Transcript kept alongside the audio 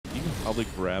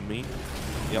probably grab me.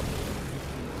 Yep.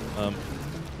 Can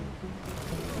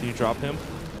you drop him?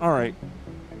 All right.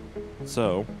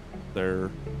 So there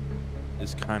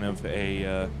is kind of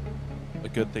a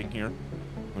good thing here.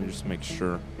 Let me just make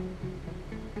sure.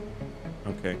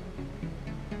 Okay.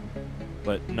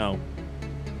 But no.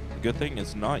 The good thing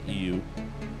is not you.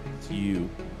 It's you.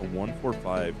 A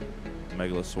 145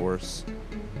 Megalosaurus.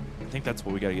 I think that's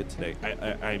what we gotta get today.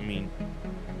 I mean,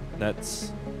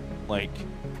 that's like,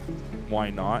 why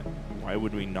not? Why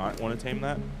would we not want to tame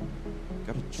that?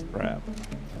 Got a trap.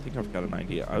 I think I've got an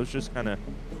idea. I was just kind of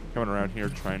coming around here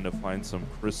trying to find some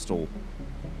crystal,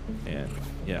 and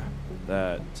yeah,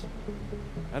 that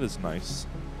is nice.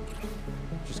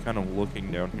 Just kind of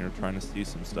looking down here trying to see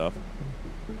some stuff,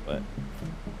 but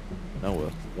no,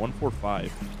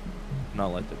 145. Not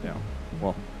let that down.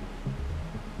 Well,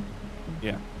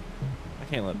 yeah, I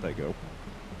can't let that go.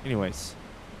 Anyways,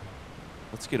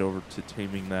 let's get over to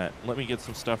taming that. Let me get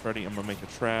some stuff ready. I'm gonna make a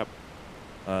trap.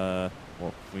 Well,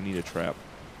 we need a trap,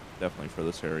 definitely, for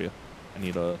this area. I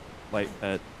need a light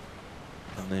pet,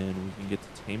 and then we can get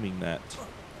to taming that.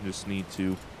 I just need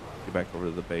to get back over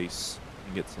to the base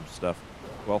and get some stuff.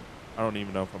 Well, I don't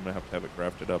even know if I'm gonna have it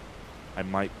crafted up. I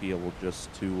might be able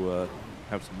just to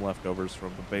have some leftovers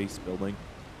from the base building,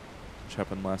 which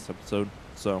happened last episode.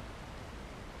 So,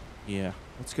 yeah,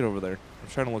 let's get over there. I'm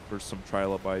trying to look for some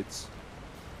trilobites.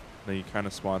 They kind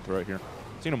of spawn throughout here.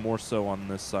 I've seen them more so on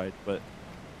this side, but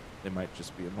they might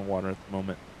just be in the water at the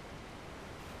moment.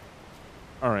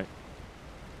 All right.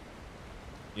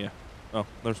 Yeah. Oh,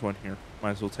 there's one here.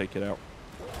 Might as well take it out.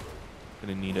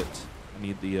 Gonna need it. I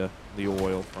need the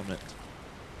oil from it.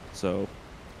 So,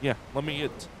 yeah. Let me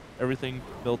get everything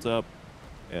built up.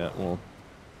 Yeah, we'll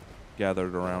gather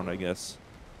it around, I guess.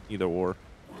 Either or.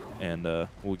 And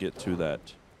we'll get to that.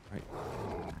 I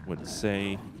would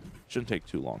say shouldn't take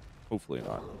too long. Hopefully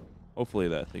not. Hopefully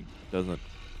that thing doesn't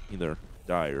either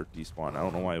die or despawn. I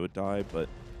don't know why it would die, but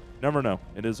never know.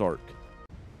 It is Ark.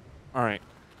 All right,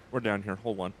 we're down here.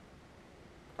 Hold on.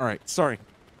 All right, sorry.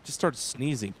 Just started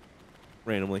sneezing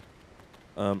randomly.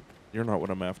 You're not what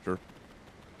I'm after.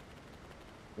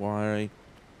 Why?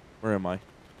 Where am I?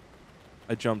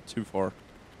 I jumped too far.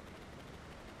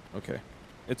 Okay,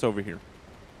 it's over here.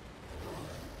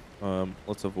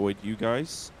 Let's avoid you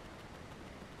guys.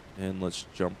 And let's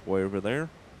jump way over there.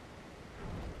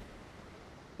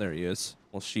 There he is.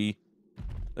 Well,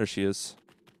 there she is.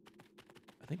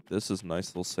 I think this is a nice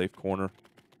little safe corner.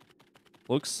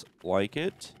 Looks like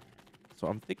it. So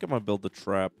I'm thinking I'm going to build the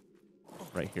trap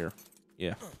right here.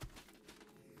 Yeah.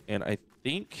 And I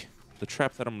think the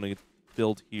trap that I'm going to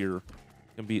build here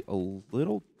can be a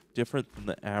little different than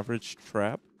the average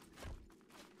trap.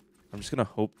 I'm just going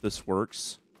to hope this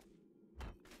works.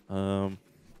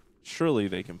 Surely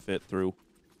they can fit through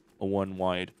a one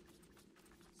wide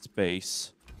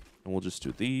space. And we'll just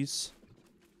do these,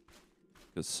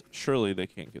 because surely they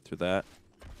can't get through that.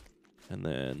 And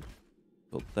then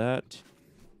build that.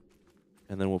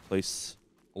 And then we'll place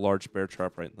a large bear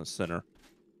trap right in the center.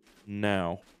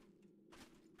 Now,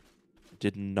 I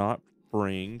did not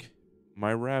bring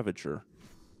my Ravager.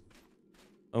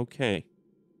 Okay.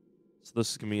 So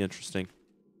this is going to be interesting.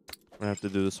 I'm going to have to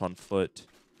do this on foot.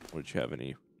 Would you have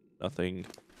any? Nothing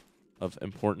of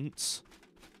importance.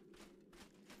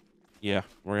 Yeah,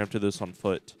 we're going to have to do this on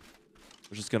foot,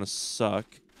 which is going to suck.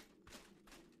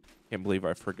 Can't believe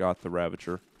I forgot the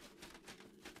Ravager.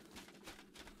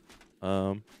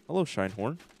 Hello,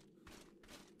 Shinehorn.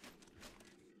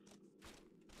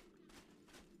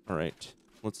 All right,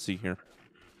 let's see here.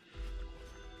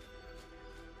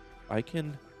 I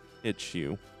can hit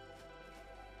you.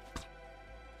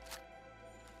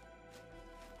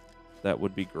 That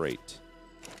would be great.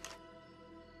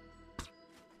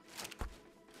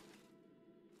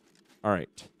 All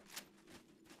right.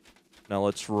 Now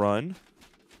let's run.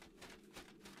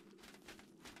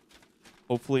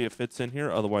 Hopefully it fits in here.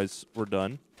 Otherwise, we're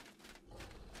done.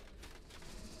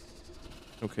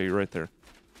 Okay, you're right there.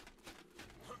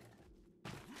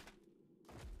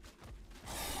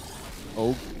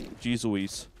 Oh, geez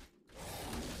Louise.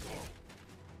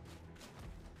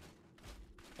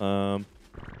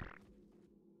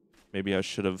 Maybe I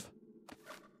should have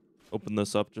opened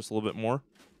this up just a little bit more.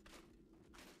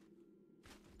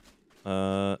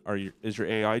 Is your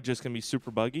AI just gonna be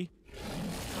super buggy?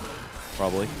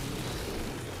 Probably.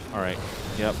 All right.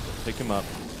 Yep. Pick him up.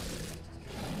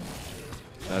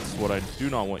 That's what I do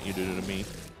not want you to do to me.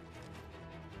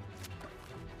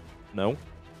 No.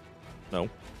 No.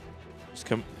 Just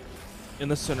come in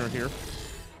the center here.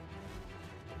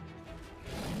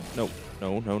 No.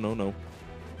 No, no, no, no.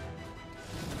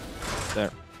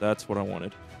 There. That's what I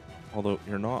wanted. although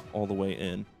you're not all the way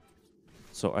in.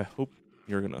 So I hope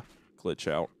you're gonna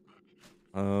glitch out.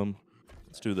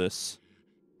 Let's do this.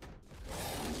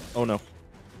 Oh no.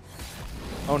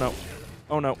 Oh no.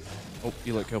 Oh no. Oh,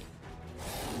 you let go.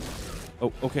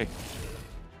 Oh, okay.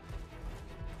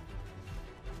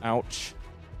 Ouch.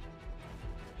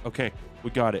 Okay,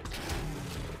 we got it.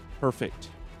 Perfect.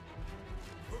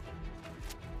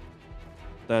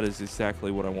 That is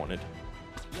exactly what I wanted.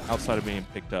 Outside of being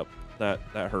picked up. That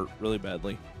hurt really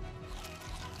badly.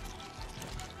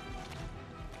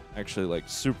 Actually, like,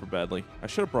 super badly. I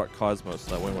should have brought Cosmos,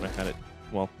 that way when I had it...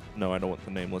 Well, no, I don't want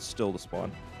the nameless still to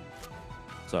spawn.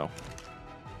 So.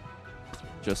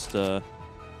 Just,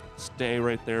 stay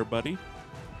right there, buddy.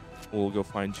 We'll go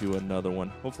find you another one.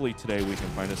 Hopefully today we can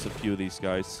find us a few of these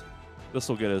guys. This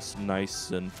will get us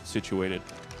nice and situated.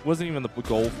 It wasn't even the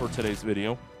goal for today's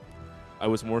video. I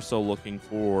was more so looking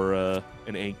for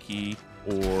an A key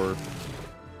or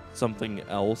something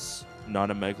else,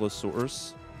 not a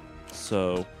Megalosaurus.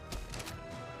 So,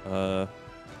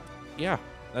 yeah,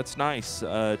 that's nice.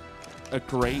 A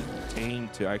great tame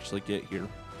to actually get here.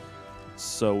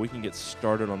 So we can get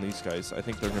started on these guys. I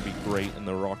think they're going to be great in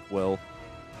the Rockwell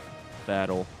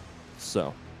battle.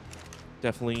 So,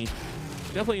 definitely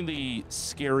the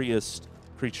scariest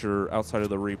creature outside of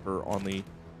the Reaper on the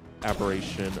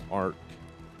Aberration Ark.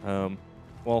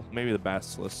 Well, maybe the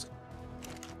Basilisk.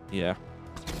 Yeah.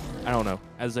 I don't know.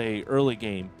 As a early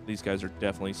game, these guys are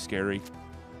definitely scary.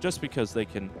 Just because they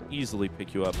can easily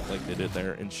pick you up like they did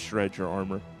there and shred your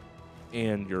armor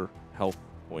and your health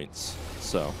points.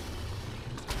 So,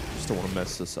 just don't want to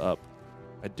mess this up.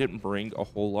 I didn't bring a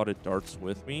whole lot of darts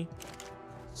with me.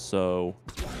 So,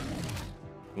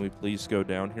 can we please go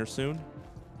down here soon?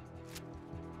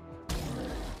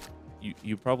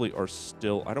 You probably are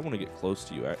still... I don't want to get close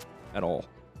to you at all.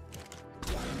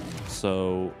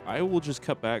 So, I will just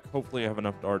cut back. Hopefully I have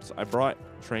enough darts. I brought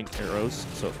Trank arrows,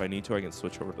 so if I need to, I can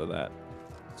switch over to that.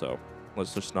 So,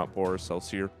 let's just not bore ourselves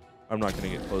here. I'm not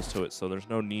going to get close to it, so there's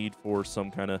no need for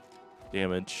some kind of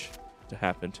damage to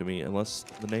happen to me unless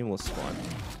the nameless spawn,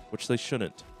 which they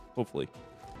shouldn't, hopefully.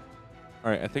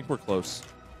 Alright, I think we're close.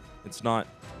 It's not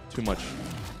too much,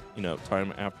 you know,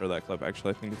 time after that clip.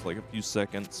 Actually, I think it's like a few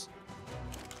seconds.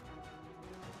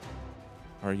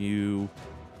 Are you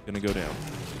gonna go down?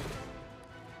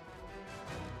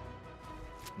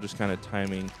 I'm just kind of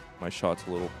timing my shots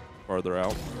a little farther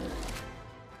out.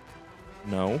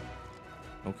 No.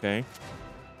 Okay.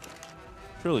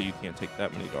 Surely you can't take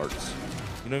that many darts.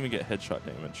 You don't even get headshot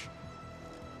damage.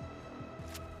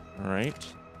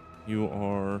 Alright. You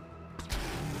are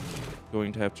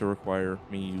going to have to require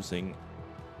me using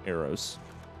arrows.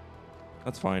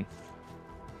 That's fine.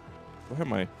 Do I have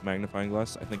my magnifying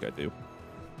glass? I think I do.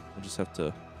 I just have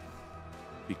to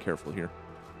be careful here.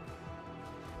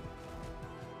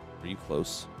 Are you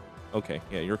close? Okay,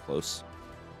 yeah, you're close.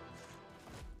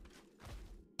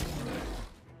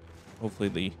 Hopefully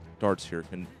the darts here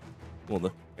can... Well,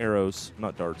 the arrows,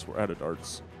 not darts, we're out of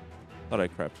darts. Thought I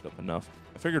crafted up enough.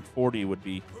 I figured 40 would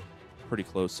be pretty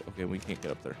close. Okay, we can't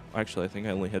get up there. Actually, I think I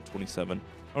only had 27.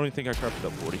 I don't even think I crafted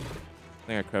up 40. I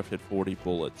think I crafted 40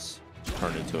 bullets to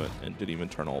turn into it and didn't even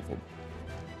turn all of them.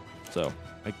 So,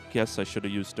 I guess I should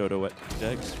have used Dodo at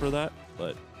Dex for that,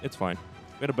 but it's fine.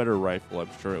 If we had a better rifle, I'm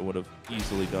sure it would have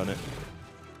easily done it.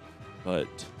 But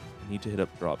I need to hit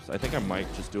up drops. I think I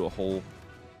might just do a whole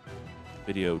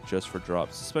video just for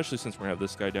drops, especially since we have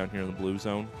this guy down here in the blue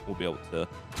zone. We'll be able to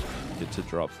get to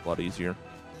drops a lot easier.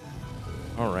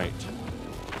 All right.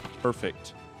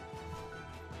 Perfect.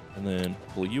 And then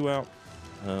pull you out.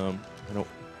 I don't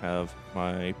have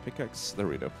my pickaxe. There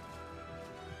we go.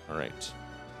 All right.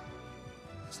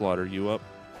 Slaughter you up.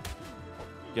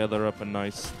 Gather up a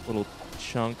nice little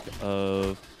chunk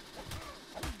of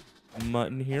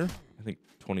mutton here. I think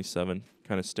 27.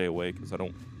 Kind of stay away because I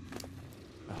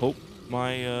hope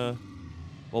my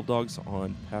bulb dog's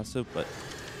on passive, but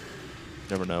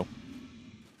never know.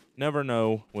 Never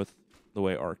know with the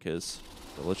way Ark is.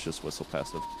 So let's just whistle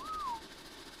passive.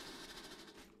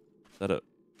 Is that a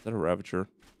Ravager?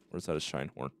 Or is that a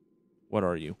Shinehorn? What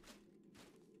are you?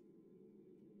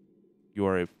 You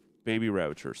are a baby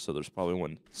Ravager, so there's probably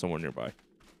one somewhere nearby.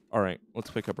 Alright, let's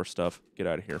pick up our stuff. Get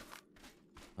out of here.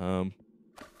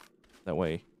 That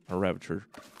way our Ravager,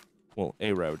 well,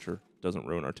 a Ravager, doesn't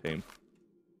ruin our tame.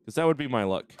 Because that would be my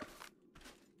luck.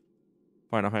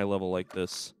 Find a high level like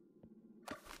this,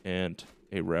 and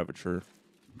a Ravager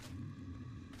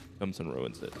comes and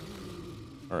ruins it.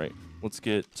 Alright, let's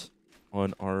get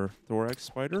on our Thorax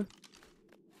Spider,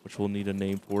 which we'll need a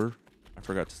name for. I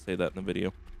forgot to say that in the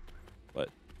video. But,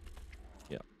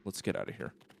 yeah, let's get out of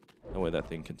here. That way that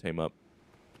thing can tame up.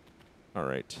 All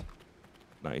right.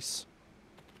 Nice.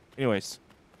 Anyways,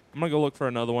 I'm going to go look for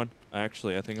another one.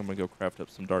 Actually, I think I'm going to go craft up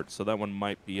some darts. So that one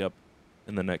might be up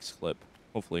in the next clip.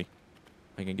 Hopefully,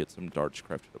 I can get some darts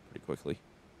crafted up pretty quickly.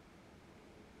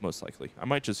 Most likely. I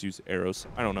might just use arrows.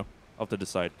 I don't know. I'll have to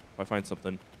decide. If I find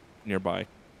something nearby,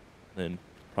 then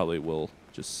probably will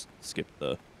just skip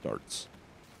the darts.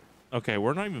 Okay,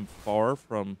 we're not even far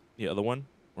from the other one.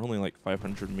 We're only like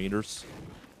 500 meters.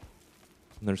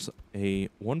 And there's a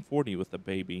 140 with a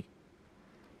baby.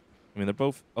 I mean, they're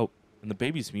both... Oh, and the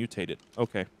baby's mutated.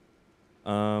 Okay.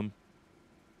 Let's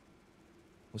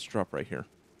drop right here.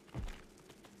 I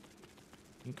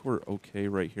think we're okay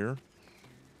right here.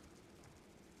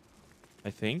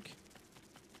 I think.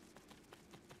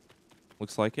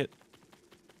 Looks like it.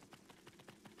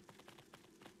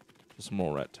 Just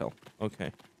more rat tail.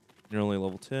 Okay. You're only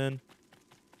level 10.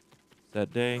 It's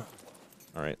that day.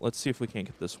 All right, let's see if we can't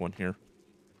get this one here.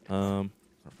 Our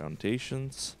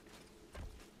foundations.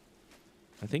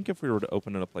 I think if we were to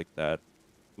open it up like that,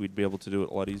 we'd be able to do it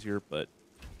a lot easier, but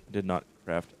I did not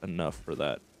craft enough for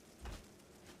that.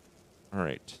 All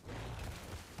right.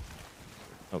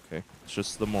 Okay, it's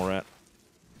just the Morat.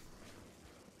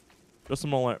 Just the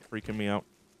Morat freaking me out.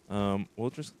 We'll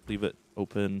just leave it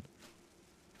open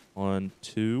on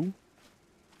 2.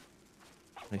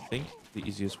 I think the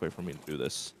easiest way for me to do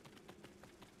this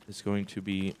is going to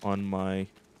be on my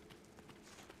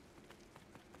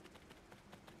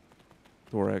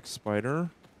thorax spider.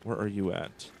 Where are you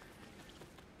at?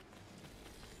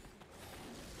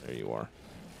 There you are.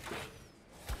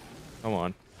 Come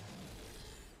on.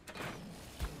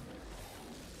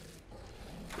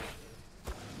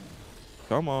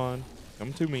 Come on.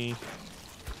 Come to me.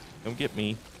 Come get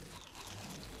me.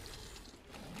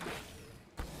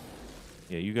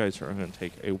 Yeah, you guys are going to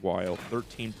take a while.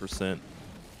 13%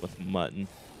 with mutton.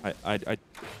 I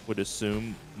would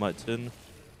assume mutton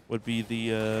would be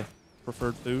the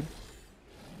preferred food.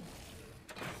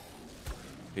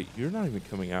 Okay, you're not even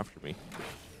coming after me.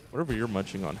 Whatever you're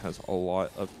munching on has a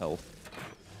lot of health.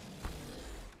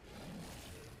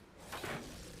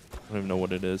 I don't even know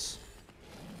what it is.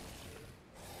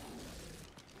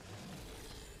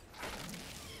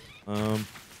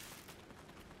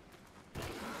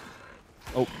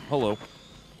 Oh, hello.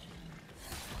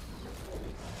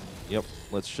 Yep,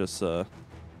 let's just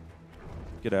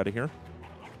get out of here.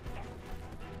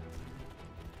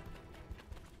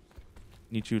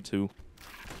 Need you to...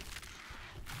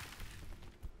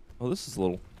 Oh, this is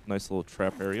a nice little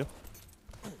trap area.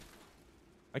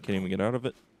 I can't even get out of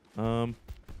it.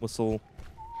 Whistle,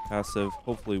 passive.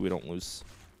 Hopefully we don't lose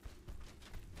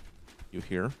you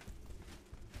here.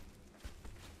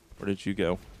 Where did you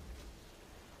go?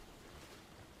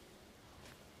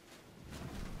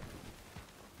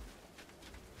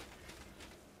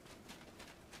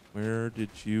 Where did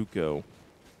you go?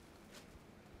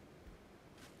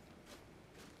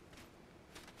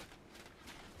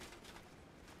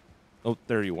 Oh,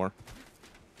 there you are.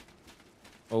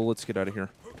 Oh, let's get out of here.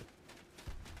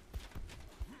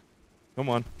 Come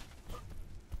on.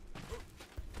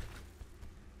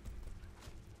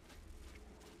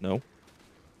 No.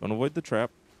 Don't avoid the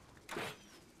trap.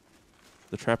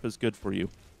 The trap is good for you.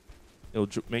 It'll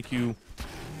make you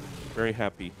very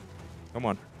happy. Come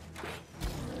on.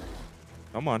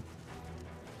 Come on.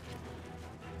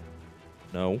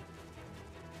 No.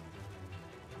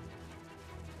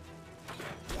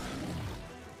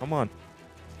 Come on.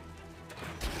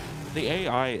 The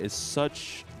AI is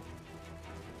such...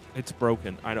 It's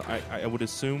broken. I would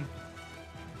assume...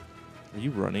 Are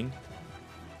you running?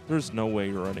 There's no way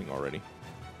you're running already.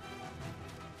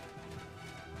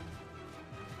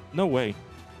 No way.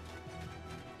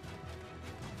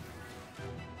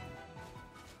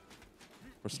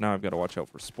 Of course, now I've got to watch out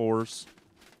for spores.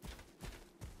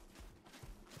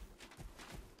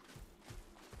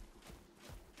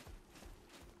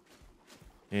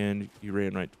 And you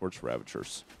ran right towards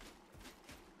Ravagers.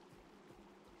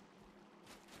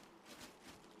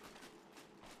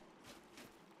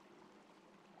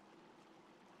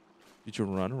 Did you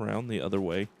run around the other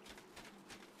way? Is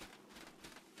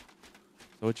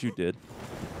that what you did?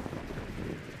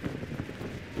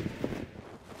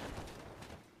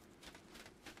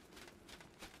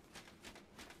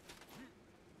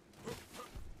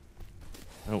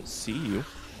 I don't see you.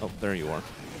 Oh, there you are.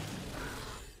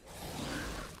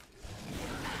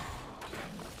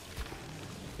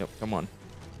 Yep, come on.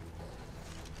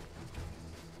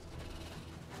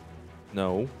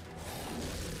 No.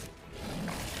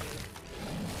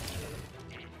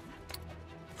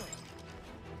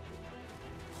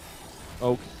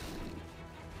 Oh.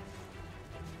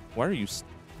 Why are you...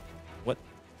 What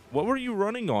were you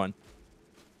running on?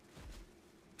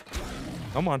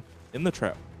 Come on. In the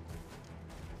trap.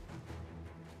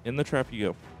 In the trap you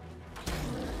go.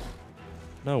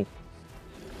 No.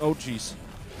 Oh, jeez.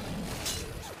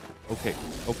 Okay.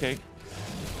 Okay.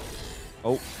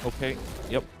 Oh, okay.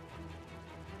 Yep.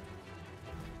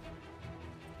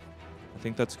 I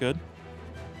think that's good.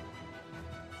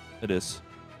 It is.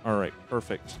 All right.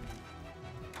 Perfect.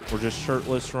 We're just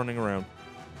shirtless running around.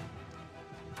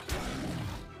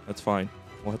 That's fine.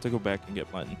 We'll have to go back and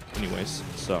get mutton anyways,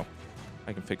 so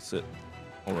I can fix it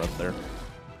while we're up there.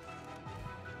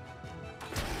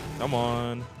 Come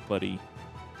on, buddy.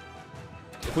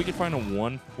 If we could find a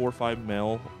 145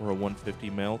 male or a 150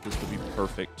 male, this would be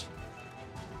perfect.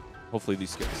 Hopefully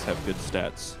these guys have good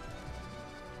stats.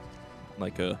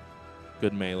 Like a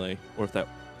good melee. Or if that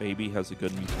baby has a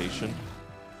good mutation,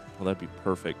 well, that'd be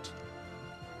perfect.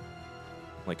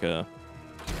 Like a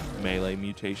melee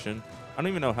mutation. I don't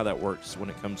even know how that works when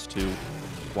it comes to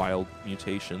wild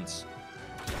mutations.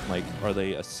 Like, are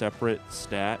they a separate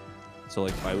stat? So,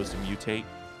 like, if I was to mutate,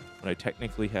 would I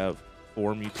technically have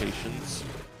 4 mutations?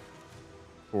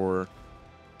 Or,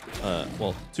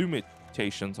 well, 2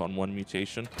 mutations on 1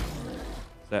 mutation?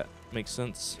 Does that make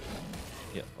sense?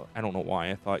 Yeah, I don't know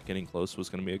why I thought getting close was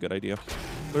going to be a good idea.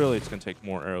 Clearly, it's going to take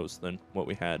more arrows than what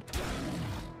we had.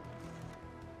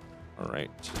 All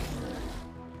right.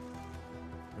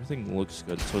 Everything looks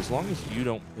good. So as long as you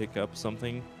don't pick up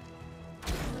something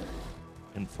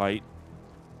and fight,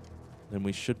 then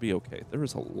we should be okay. There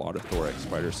is a lot of thorax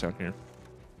spiders down here.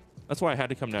 That's why I had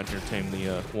to come down here to tame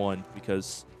the one,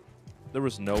 because there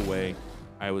was no way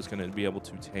I was going to be able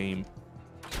to tame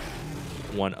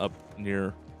one up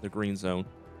near the green zone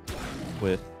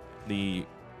with the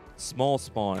small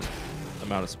spawn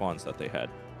amount of spawns that they had.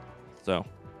 So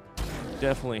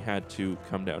definitely had to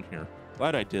come down here.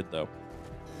 Glad I did, though.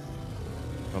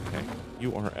 Okay,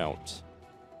 you are out.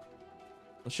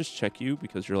 Let's just check you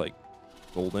because you're like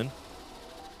golden.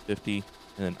 50,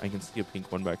 and then I can see a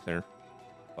pink one back there.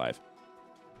 5.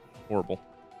 Horrible.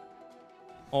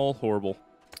 All horrible.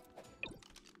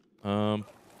 I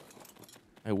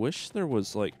wish there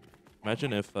was like,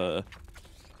 imagine if what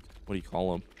do you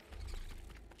call them?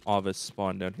 Ovis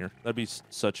spawned down here. That'd be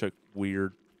such a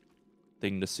weird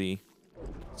thing to see.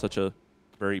 Such a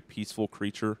very peaceful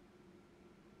creature.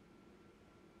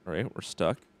 All right, we're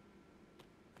stuck.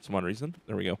 For some odd reason.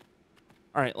 There we go.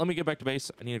 All right, let me get back to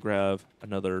base. I need to grab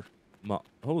another...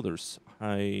 Oh, there's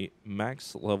high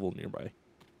max level nearby.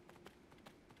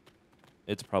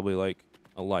 It's probably like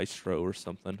a Lystro or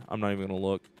something. I'm not even going to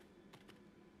look.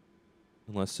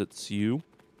 Unless it's you.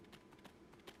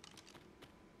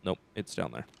 Nope, it's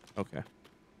down there. Okay.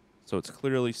 So it's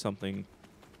clearly something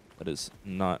that is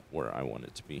not where I want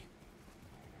it to be.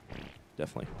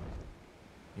 Definitely.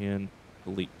 And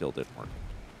delete build it mark.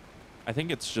 I think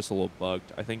it's just a little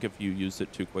bugged. I think if you use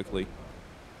it too quickly,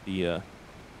 the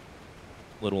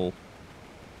little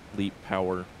leap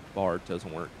power bar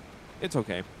doesn't work. It's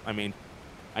okay. I mean,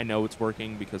 I know it's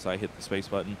working because I hit the space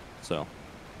button. So,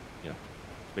 yeah.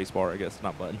 Space bar, I guess,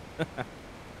 not button.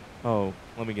 Oh,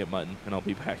 let me get mutton and I'll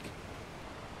be back.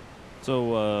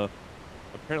 So,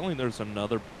 apparently there's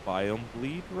another biome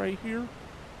bleed right here.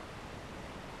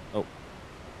 Oh.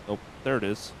 Oh, there it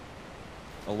is.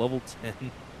 A level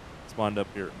 10 spawned up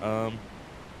here. Yeah,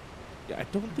 I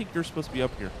don't think you're supposed to be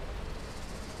up here.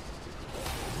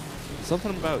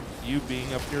 Something about you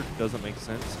being up here doesn't make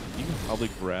sense. You can probably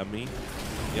grab me.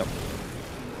 Yep.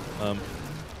 Can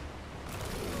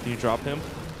you drop him?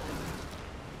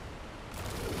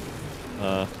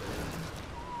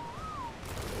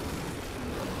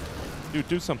 Dude,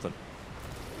 do something.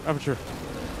 Aperture.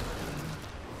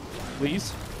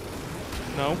 Please?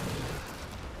 No?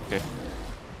 Okay.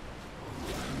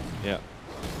 Yeah.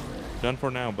 Done for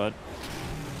now, bud.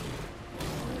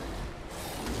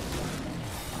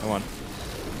 Come on.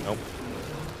 Nope.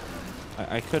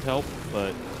 I could help,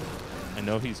 but I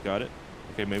know he's got it.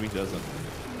 Okay, maybe he doesn't.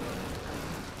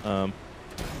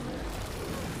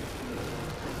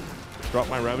 Drop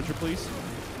my Ravager, please.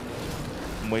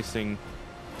 I'm wasting...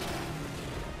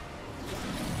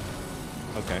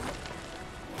 Okay.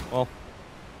 Well.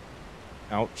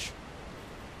 Ouch.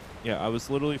 Yeah, I was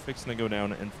literally fixing to go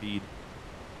down and feed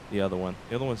the other one.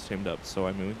 The other one's tamed up, so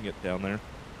I mean, we can get down there.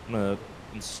 I'm going to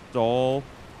install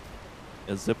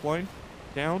a zip line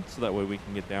down, so that way we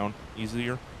can get down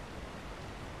easier.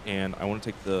 And I want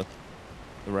to take the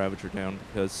Ravager down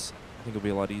because I think it'll be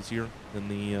a lot easier than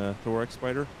the thorax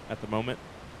spider at the moment.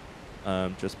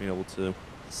 Just being able to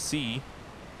see,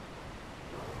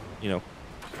 you know,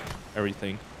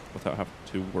 everything without having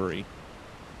to worry.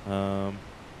 How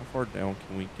far down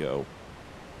can we go?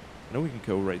 I know we can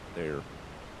go right there.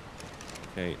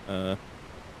 Okay,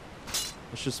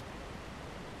 Let's just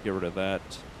get rid of that.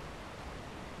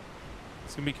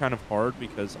 It's going to be kind of hard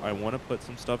because I want to put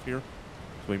some stuff here.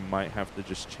 So we might have to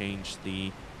just change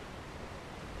the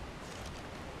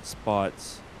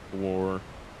spots for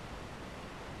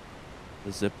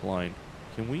the zip line.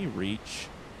 Can we reach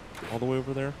all the way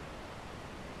over there?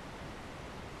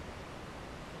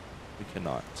 We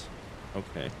cannot.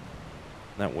 Okay.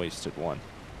 That wasted one.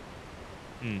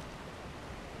 I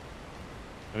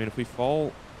mean, if we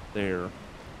fall there,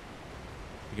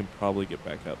 we can probably get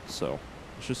back up. So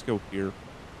let's just go here.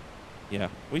 Yeah,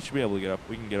 we should be able to get up.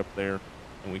 We can get up there,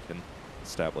 and we can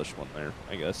establish one there,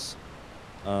 I guess.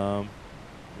 From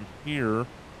here...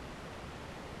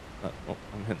 oh,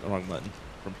 I'm hitting the wrong button.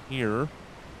 From here, I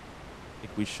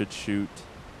think we should shoot...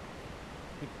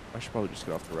 I should probably just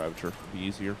get off the Ravager. It'd be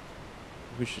easier.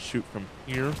 We should shoot from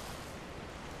here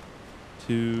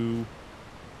to...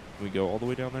 Can we go all the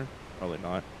way down there? Probably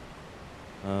not.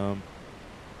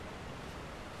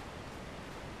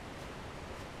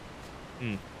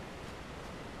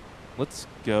 Let's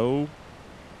go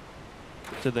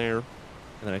to there, and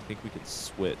then I think we can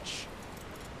switch.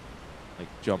 Like,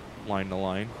 jump line to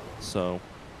line. So,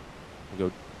 we'll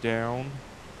go down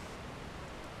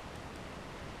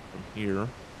from here.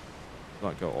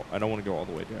 Not go. I don't want to go all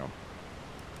the way down.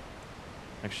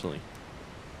 Actually,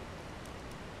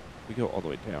 we go all the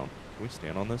way down. Can we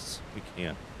stand on this? We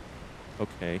can't.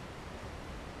 Okay.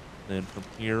 Then from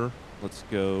here, let's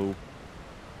go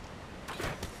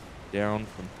down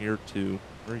from here to...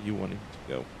 Where are you wanting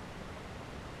to go?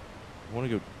 I want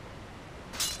to go...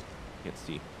 Can't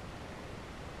see.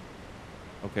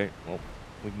 Okay, well,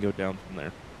 we can go down from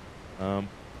there. I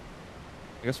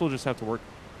guess we'll just have to work...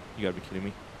 You gotta be kidding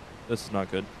me. This is not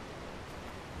good.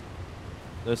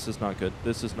 This is not good.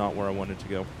 This is not where I wanted to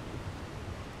go.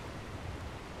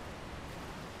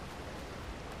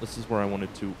 This is where I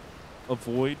wanted to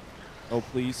avoid. Oh,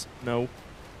 please. No.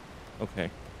 Okay.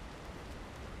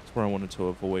 That's where I wanted to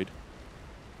avoid.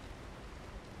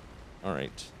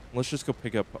 Alright. Let's just go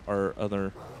pick up our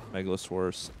other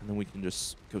Megalosaurus, and then we can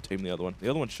just go tame the other one. The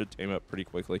other one should tame up pretty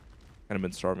quickly. Kind of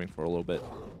been starving for a little bit.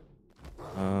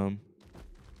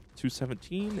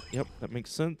 217. Yep, that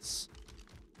makes sense.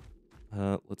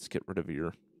 Let's get rid of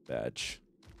your badge.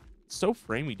 It's so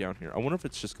framey down here. I wonder if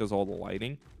it's just because all the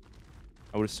lighting.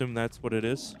 I would assume that's what it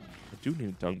is. I do need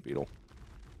a dung beetle.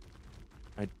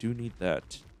 I do need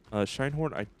that.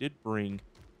 Shinehorn, I did bring...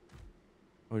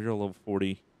 Oh, you're a level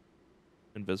 40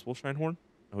 invisible Shinehorn?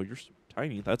 Oh, you're super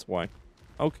tiny. That's why.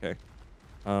 Okay.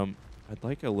 I'd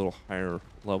like a little higher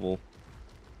level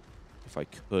if I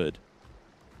could.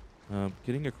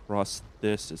 Getting across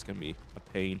this is going to be a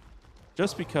pain.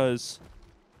 Just because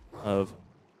of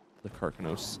the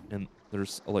Carcanos. And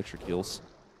there's electric eels.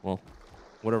 Well,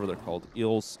 whatever they're called.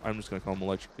 Eels. I'm just going to call them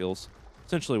electric eels.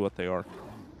 Essentially what they are.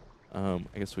 I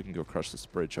guess we can go crush this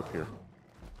bridge up here.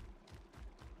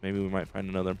 Maybe we might find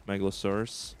another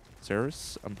Megalosaurus.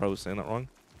 Ceres? I'm probably saying that wrong.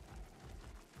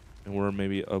 And we're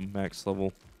maybe a max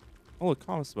level. Oh, a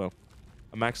Cosmo.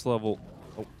 A max level.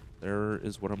 Oh, there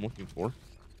is what I'm looking for.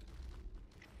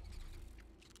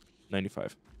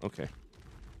 95. Okay.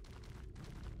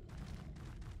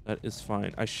 That is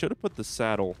fine. I should have put the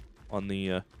saddle on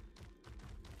the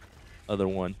other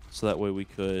one, so that way we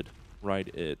could ride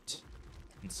it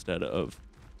instead of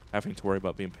having to worry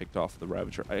about being picked off the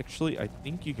Ravager. I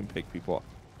think you can pick people off.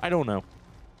 I don't know.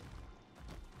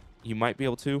 You might be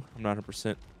able to. I'm not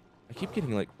 100%. I keep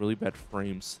getting like really bad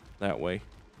frames that way,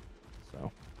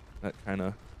 so that kind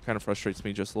of frustrates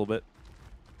me just a little bit.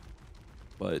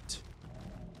 But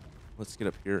let's get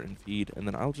up here and feed, and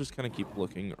then I'll just kind of keep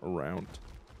looking around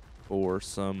for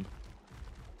some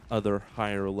other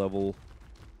higher level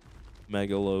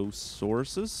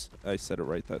Megalosauruses. I said it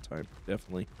right that time.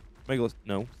 Definitely.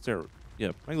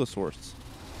 Megalosaurus.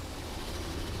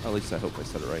 At least I hope I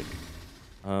said it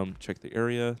right. Check the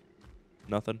area.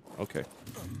 Nothing? Okay.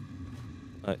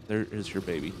 There is your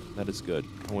baby. That is good.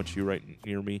 I want you right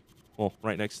near me. Well,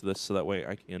 right next to this, so that way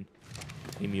I can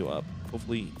tame you up.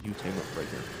 Hopefully you tame up right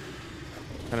here.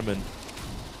 Kind of been...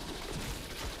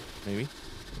 Maybe?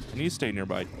 I need to stay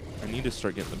nearby. I need to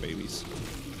start getting the babies.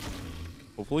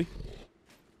 Hopefully.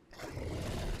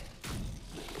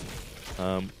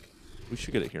 We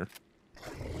should get it here.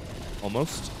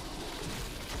 Almost.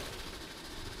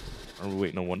 Are we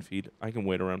waiting on one feed? I can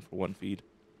wait around for one feed.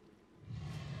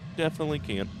 Definitely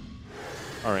can.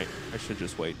 Alright, I should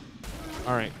just wait.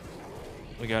 Alright.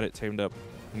 We got it tamed up.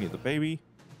 We need the baby.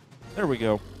 There we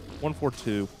go.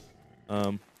 142.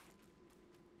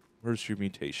 Where's your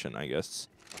mutation, I guess?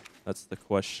 That's the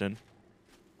question.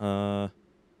 I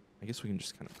guess we can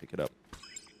just kind of pick it up.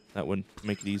 That would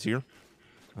make it easier.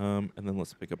 And then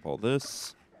let's pick up all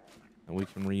this. And we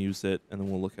can reuse it. And then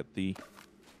we'll look at the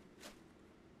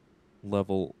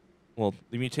level. Well,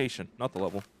 the mutation, not the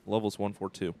level. The level's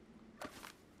 142.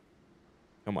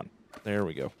 Come on. There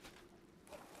we go.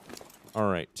 All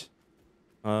right.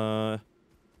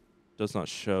 Does not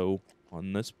show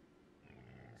on this.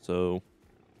 So.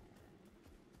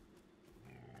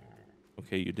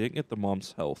 Okay, you didn't get the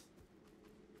mom's health.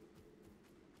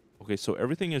 Okay, so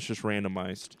everything is just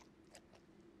randomized.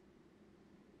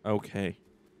 Okay.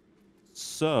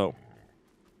 So.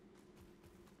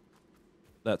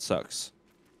 That sucks.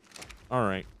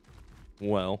 Alright.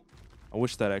 Well, I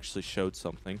wish that actually showed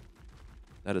something.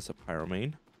 That is a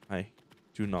pyromane. I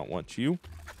do not want you.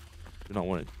 Do not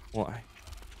want to... Well,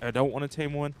 I don't want to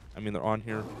tame one. I mean, they're on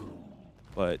here.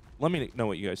 But let me know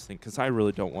what you guys think, because I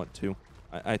really don't want to.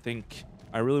 I think...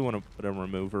 I really want to put a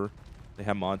remover. They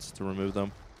have mods to remove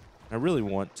them. I really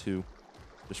want to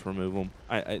just remove them.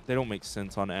 They don't make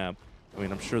sense on Ab. I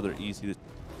mean, I'm sure they're easy to...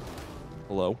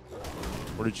 Hello?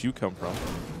 Where did you come from?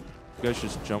 You guys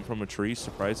just jump from a tree,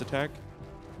 surprise attack?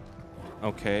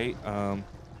 Okay, I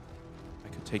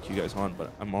could take you guys on,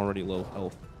 but I'm already low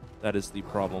health. That is the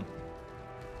problem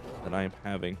that I am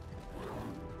having.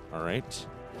 Alright.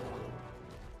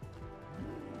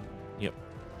 Yep.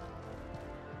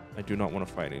 I do not want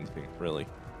to fight anything, really.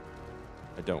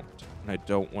 I don't. And I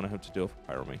don't want to have to deal with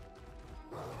Pyromane.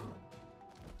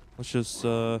 Let's just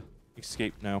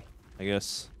escape now, I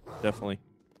guess. Definitely.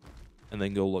 And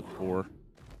then go look for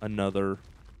another...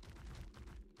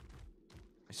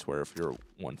 I swear if you're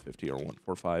 150 or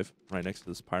 145, right next to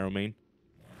this Pyromane.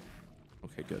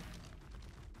 Okay, good.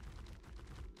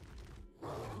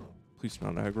 Please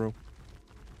not aggro.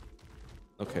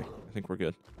 Okay, I think we're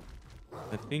good.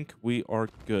 I think we are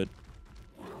good.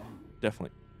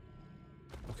 Definitely.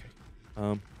 Okay.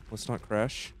 Let's not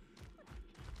crash.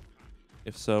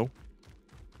 If so.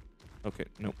 Okay,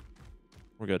 nope.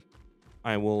 We're good.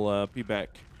 I will be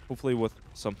back, hopefully with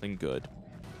something good.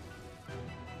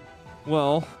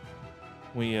 Well,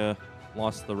 we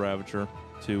lost the Ravager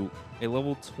to a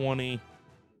level 20.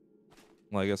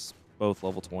 Well, I guess both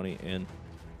level 20 and...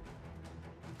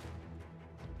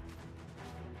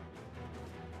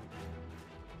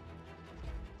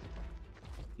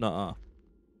 Nuh-uh.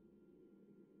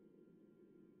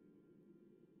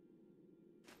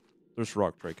 There's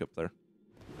Rock Drake up there.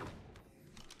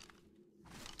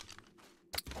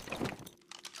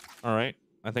 Alright.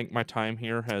 I think my time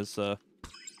here has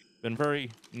been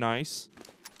very nice.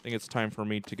 I think it's time for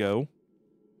me to go.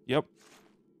 Yep.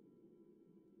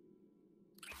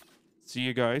 See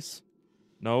you guys.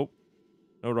 Nope.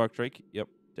 No Rock Drake. Yep.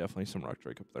 Definitely some Rock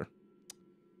Drake up there.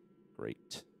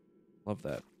 Great. Love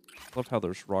that. Love how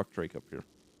there's Rock Drake up here.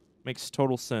 Makes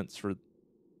total sense for at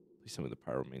least some of the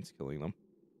Pyromanes killing them.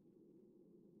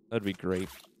 That'd be great.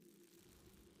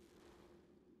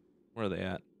 Where are they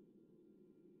at?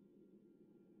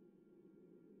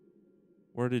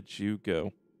 Where did you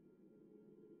go?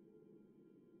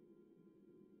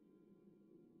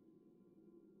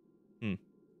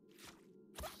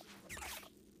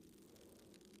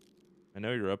 I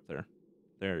know you're up there.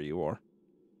 There you are.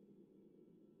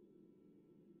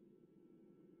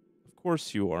 Of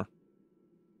course you are.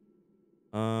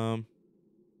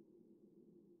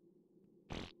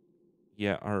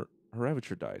 Yeah, our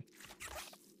Ravager died.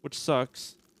 Which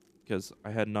sucks, because I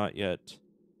had not yet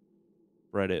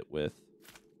bred it with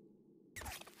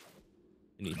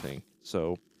anything.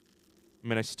 So, I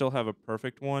mean, I still have a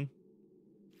perfect one,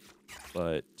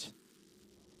 but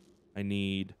I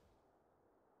need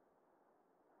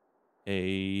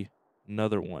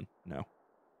another one now.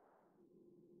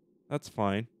 That's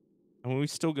fine. I mean, we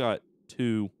still got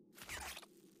 2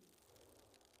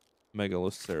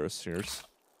 Megaloceratops.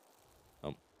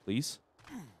 Please?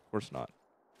 Of course not.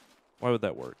 Why would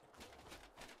that work?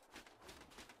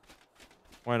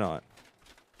 Why not?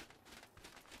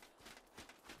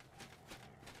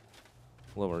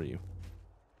 How low are you?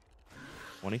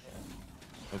 20?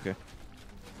 Okay.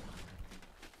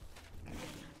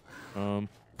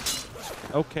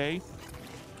 Okay.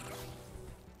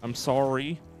 I'm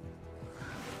sorry.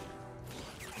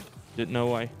 Didn't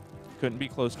know I couldn't be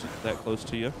that close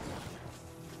to you.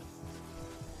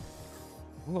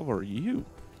 How low are you?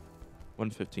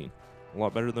 115. A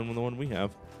lot better than the one we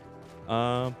have.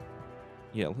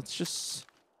 Yeah, let's just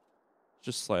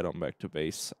slide on back to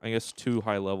base. I guess 2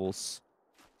 high levels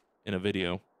in a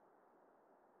video.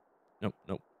 Nope,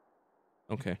 nope.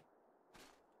 Okay.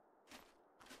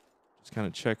 Just kind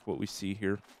of check what we see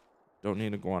here. Don't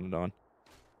need a Guanodon.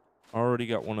 Already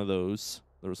got one of those.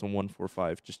 There was a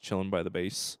 145 just chilling by the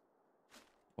base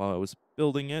while I was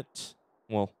building it.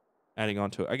 Well, adding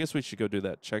onto it. I guess we should go do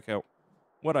that. Check out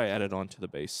what I added onto the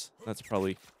base. That's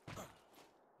probably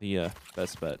the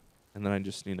best bet. And then I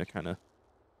just need to kind of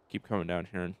keep coming down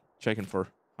here and checking for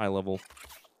high-level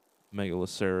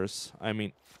Megaloceros. I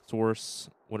mean, source,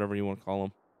 whatever you want to call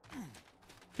them.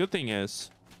 Good thing is,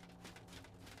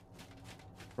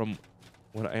 from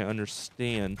what I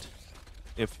understand,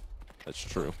 if that's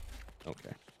true.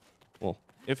 Okay. Well,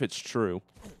 if it's true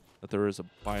that there is a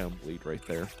biome bleed right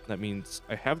there, that means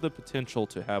I have the potential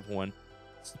to have one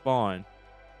spawn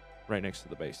right next to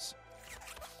the base,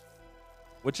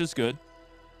 which is good.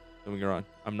 Don't get me wrong.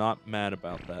 I'm not mad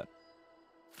about that.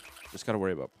 Just got to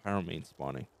worry about Pyromane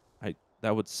spawning.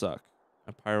 That would suck.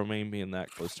 A Pyromane being that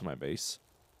close to my base.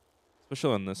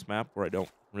 Especially on this map where I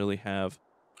don't really have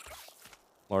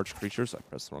large creatures. I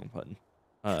pressed the wrong button.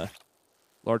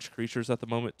 Large creatures at the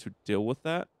moment to deal with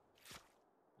that.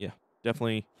 Yeah,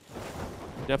 definitely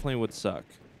would suck.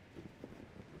 Is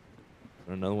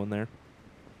there another one there?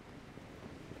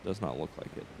 Does not look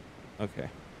like it. Okay.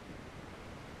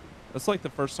 That's like the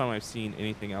first time I've seen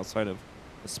anything outside of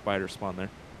a spider spawn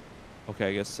there. Okay,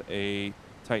 I guess a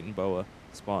Titan boa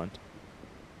spawned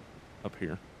up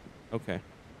here. Okay.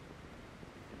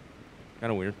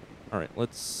 Kind of weird. All right,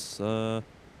 let's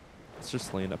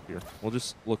just land up here. We'll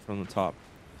just look from the top.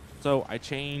 So I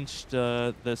changed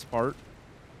this part.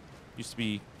 Used to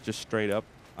be just straight up.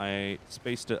 I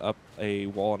spaced it up a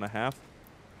wall and a half.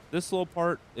 This little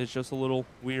part is just a little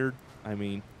weird. I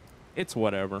mean, it's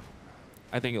whatever.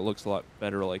 I think it looks a lot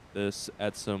better like this.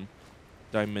 Add some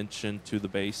dimension to the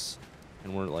base.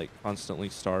 And we're like constantly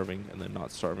starving and then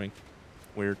not starving.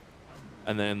 Weird.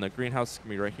 And then the greenhouse is going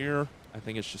to be right here. I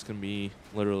think it's just going to be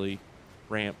literally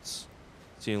ramps,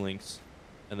 ceilings,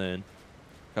 and then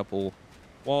a couple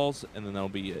walls, and then that'll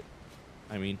be it.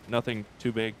 I mean, nothing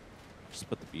too big. Just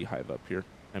put the beehive up here.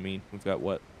 I mean, we've got,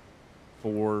 what,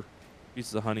 4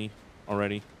 pieces of honey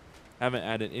already. Haven't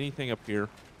added anything up here.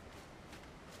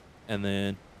 And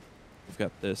then we've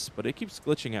got this, but it keeps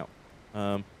glitching out.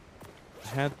 I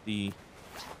had the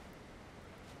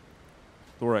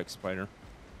thorax spider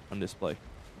on display,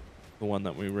 the one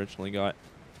that we originally got,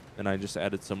 and I just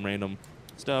added some random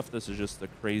stuff. This is just the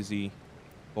crazy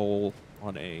bowl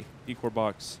on a decor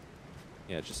box.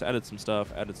 Yeah, just added some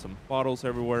stuff, added some bottles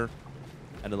everywhere,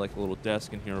 added like a little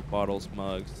desk in here with bottles,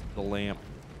 mugs, the lamp,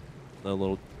 the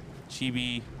little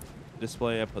chibi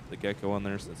display. I put the gecko on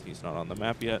there since he's not on the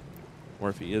map yet, or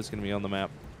if he is going to be on the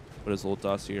map, put his little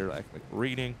dossier to act like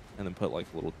reading, and then put like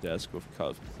a little desk with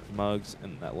cups and mugs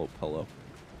and that little pillow.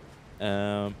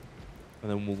 And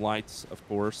then lights, of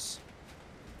course.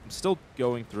 I'm still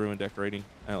going through and decorating.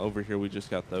 Over here we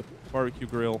just got the barbecue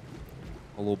grill,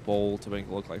 a little bowl to make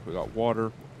it look like we got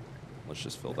water. Let's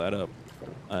just fill that up.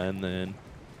 And then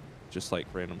just like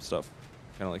random stuff,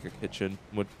 kind of like a kitchen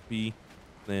would be.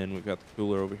 Then we've got the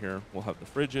cooler over here. We'll have the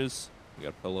fridges. We got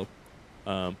a pillow.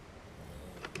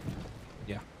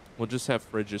 Yeah, we'll just have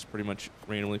fridges pretty much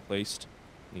randomly placed.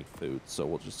 Need food, so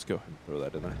we'll just go ahead and throw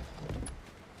that in there.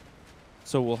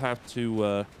 So we'll have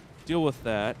to deal with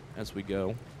that as we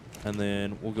go, and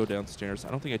then we'll go downstairs.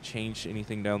 I don't think I changed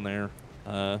anything down there,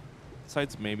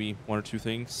 besides maybe 1 or 2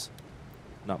 things.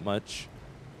 Not much,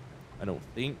 I don't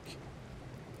think.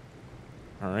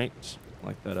 All right,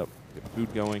 light that up, get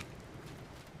food going.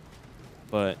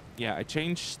 But yeah, I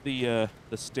changed the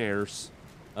stairs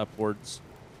upwards,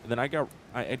 and then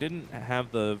I didn't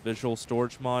have the visual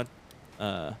storage mod.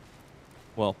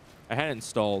 Well, I had it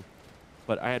installed,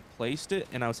 but I had placed it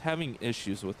and I was having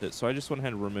issues with it, so I just went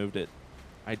ahead and removed it.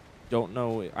 I don't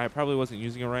know, I probably wasn't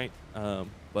using it right,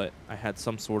 but I had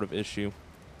some sort of issue,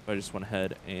 so I just went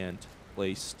ahead and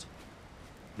placed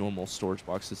normal storage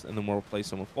boxes, and then we'll replace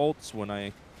them with bolts when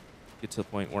I get to the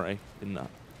point where I can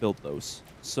build those.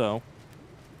 So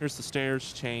here's the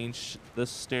stairs change. This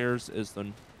stairs is the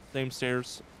same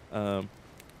stairs. Yeah,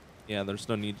 there's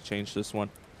no need to change this one.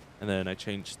 And then I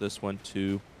changed this one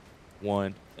to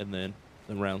 1, and then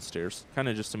the round stairs, kind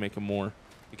of just to make them more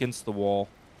against the wall,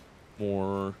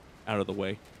 more out of the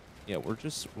way. Yeah, we're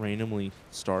just randomly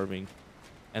starving.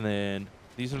 And then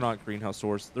these are not greenhouse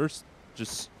doors. There's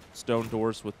just stone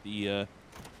doors with the, like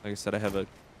I said, I have a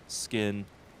skin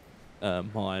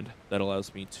mod that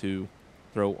allows me to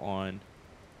throw on,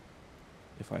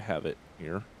 if I have it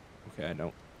here. Okay, I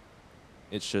don't.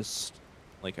 It's just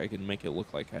like I can make it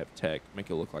look like I have tech, make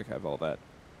it look like I have all that.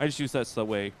 I just use that so that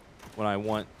way when I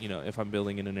want, you know, if I'm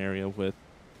building in an area with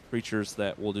creatures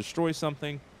that will destroy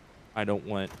something, I don't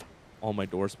want all my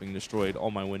doors being destroyed,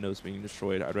 all my windows being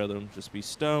destroyed. I'd rather them just be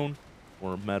stone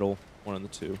or metal, one of the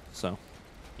two. So,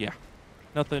 yeah,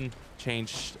 nothing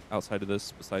changed outside of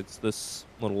this besides this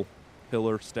little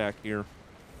pillar stack here.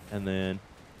 And then,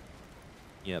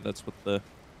 yeah, that's what the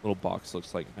little box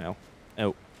looks like now.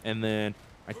 Oh, and then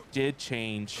I did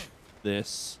change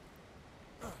this.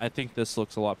 I think this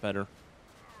looks a lot better.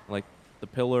 Like the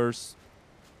pillars,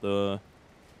 the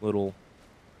little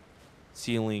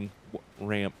ceiling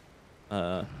ramp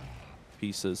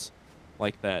pieces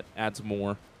like that adds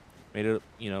more. Made it,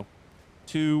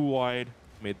 too wide.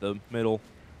 Made the middle,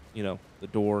 the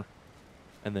door.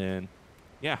 And then,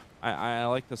 yeah, I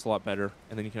like this a lot better.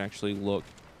 And then you can actually look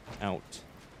out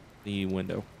the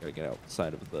window. Gotta get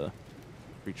outside of the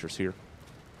creatures here.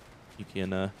 You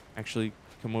can actually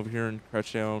come over here and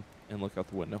crouch down and look out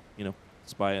the window.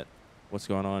 Spy it. What's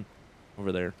going on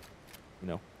over there?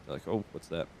 You're like, oh, what's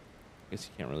that? I guess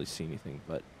you can't really see anything,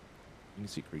 but you can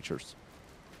see creatures.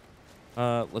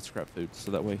 Let's grab food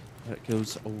so that way that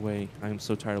goes away. I am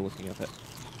so tired of looking at that.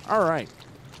 All right.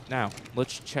 Now,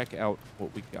 let's check out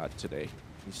what we got today.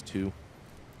 These two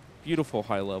beautiful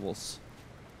high levels.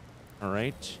 All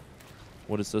right.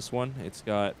 What is this one? It's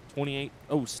got 28.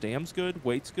 Oh, stam's good.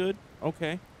 Weight's good.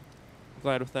 Okay. I'm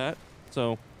glad with that.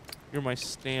 So, here's my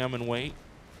stam and weight.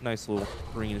 Nice little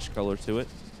greenish color to it.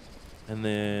 And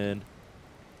then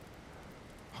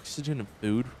oxygen and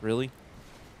food. Really?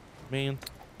 Man,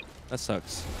 that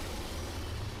sucks.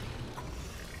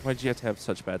 Why'd you have to have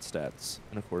such bad stats?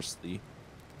 And of course, the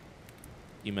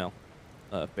female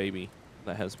baby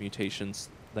that has mutations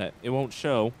that it won't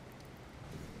show.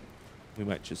 We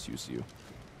might just use you.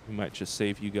 We might just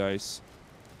save you guys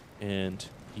and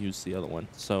use the other one.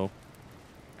 So,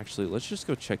 actually, let's just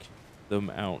go check them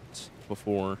out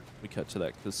before we cut to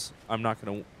that, because I'm not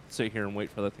going to sit here and wait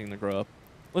for that thing to grow up.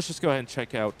 Let's just go ahead and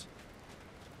check out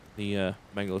the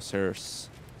Megalosaurus.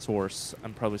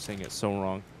 I'm probably saying it so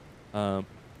wrong. Do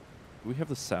we have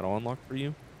the saddle unlocked for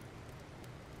you?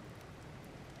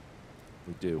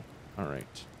 We do. All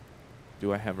right.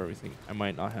 Do I have everything? I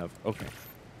might not have. Okay.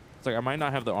 It's like I might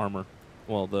not have the armor.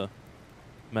 Well, the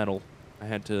metal. I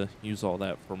had to use all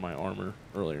that for my armor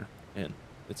earlier, and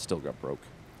it still got broke.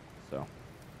 So,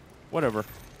 whatever.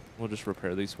 We'll just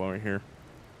repair these while we're here.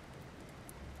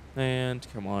 And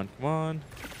come on, come on.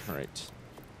 All right.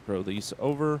 Throw these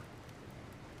over.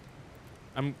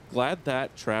 I'm glad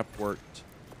that trap worked.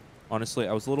 Honestly,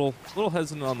 I was a little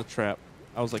hesitant on the trap.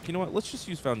 I was like, you know what? Let's just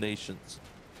use foundations.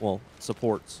 Well,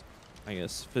 supports, I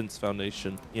guess. Fence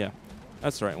foundation. Yeah,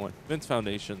 that's the right one. Fence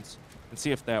foundations. And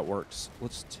see if that works.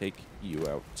 Let's take you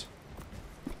out.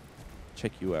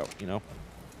 Check you out,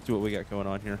 See what we got going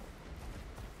on here.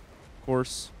 Of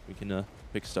course, we can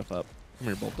pick stuff up. Come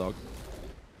here, bulldog.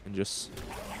 And just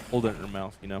hold it in our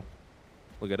mouth,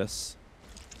 Look at us.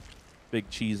 Big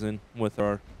cheesing with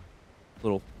our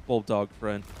little bulldog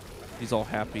friend. He's all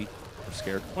happy or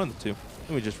scared. One of the two.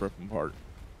 Then we just rip him apart.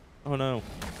 Oh no.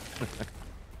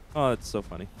 Oh, that's so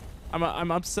funny.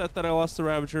 I'm upset that I lost the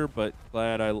Ravager, but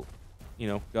glad I,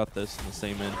 got this in the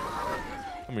same end.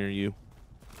 Come here, you.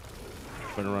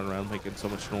 Gonna run around making so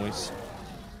much noise.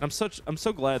 I'm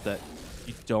so glad that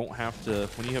you don't have to,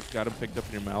 when you have got them picked up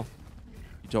in your mouth,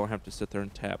 you don't have to sit there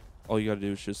and tap. All you gotta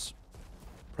do is just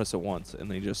press it once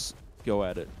and they just go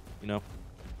at it,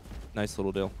 Nice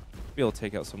little deal. Be able to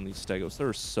take out some of these stegos. There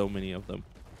are so many of them.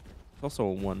 There's also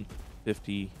a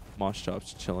 150 moss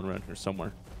chops chilling around here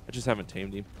somewhere. I just haven't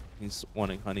tamed him. He's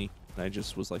wanting honey, and I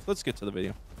just was like, let's get to the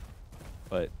video.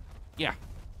 But yeah,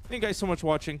 thank you guys so much for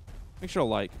watching. Make sure to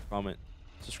like, comment,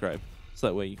 subscribe, so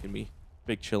that way you can be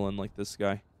big chillin' like this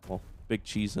guy. Well, big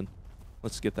cheesin'.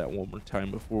 Let's get that one more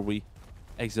time before we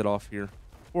exit off here.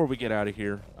 Before we get out of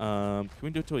here, can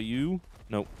we do it to a you?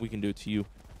 No, we can do it to you.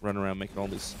 Run around making all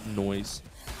this noise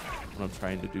when I'm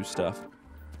trying to do stuff.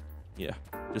 Yeah,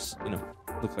 just,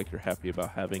 look like you're happy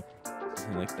about having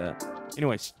something like that.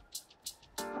 Anyways,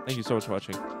 thank you so much for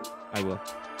watching. I will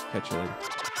catch you later.